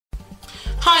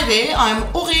Hi there,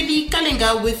 I'm Aurélie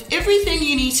Kalenga with everything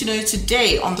you need to know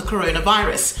today on the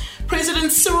coronavirus.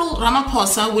 President Cyril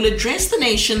Ramaphosa will address the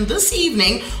nation this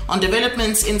evening on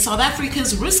developments in South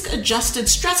Africa's risk-adjusted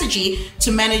strategy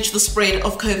to manage the spread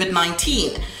of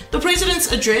COVID-19. The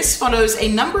president's address follows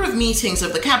a number of meetings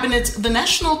of the Cabinet, the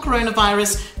National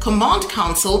Coronavirus Command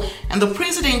Council, and the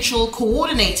Presidential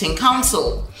Coordinating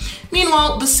Council.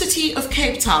 Meanwhile, the city of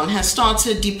Cape Town has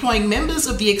started deploying members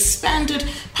of the expanded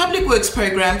Public Works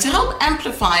program to help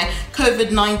amplify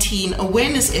COVID-19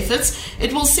 awareness efforts.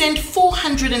 It will send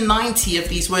 490 of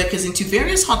these workers into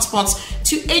various hotspots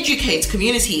to educate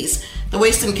communities. The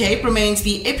Western Cape remains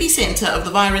the epicenter of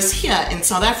the virus here in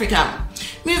South Africa.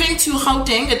 Moving to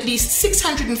Gauteng, at least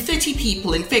 630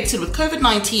 people infected with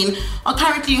COVID-19 are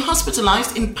currently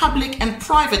hospitalized in public and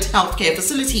private healthcare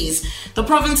facilities. The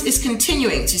province is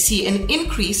continuing to see an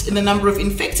increase in the number of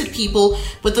infected people,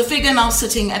 with the figure now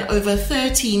sitting at over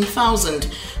 13,000.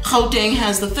 Gauteng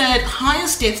has the third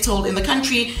highest death toll in the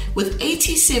country, with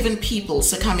 87 people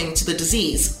succumbing to the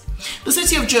disease. The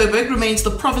city of Joburg remains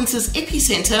the province's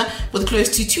epicenter, with close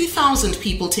to 2,000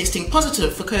 people testing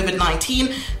positive for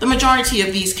COVID-19. The majority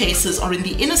of these cases are in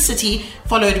the inner city,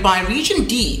 followed by Region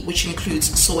D, which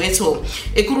includes Soweto.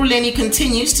 Ekurhuleni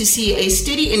continues to see a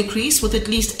steady increase, with at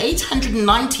least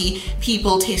 890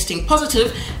 people testing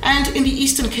positive, and in the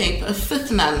Eastern Cape, a fifth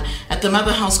nun at the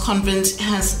Mother House Convent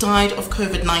has died of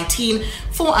COVID-19.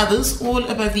 4 others, all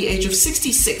above the age of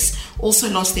 66, also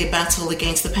lost their battle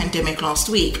against the pandemic last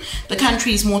week. The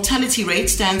country's mortality rate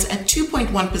stands at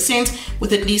 2.1%,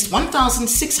 with at least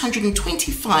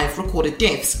 1,625 recorded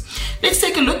deaths. Let's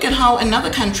take a look at how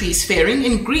another country is faring.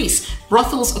 In Greece,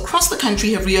 brothels across the country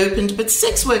have reopened, but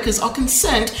sex workers are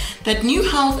concerned that new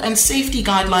health and safety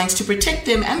guidelines to protect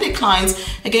them and their clients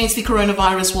against the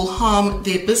coronavirus will harm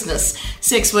their business.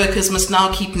 Sex workers must now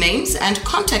keep names and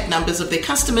contact numbers of their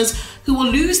customers, who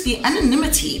will lose the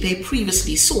anonymity they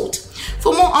previously sought.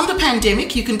 For more on the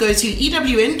pandemic, you can go to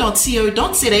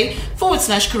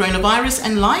ewn.co.za/coronavirus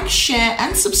and like, share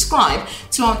and subscribe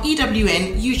to our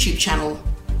EWN YouTube channel.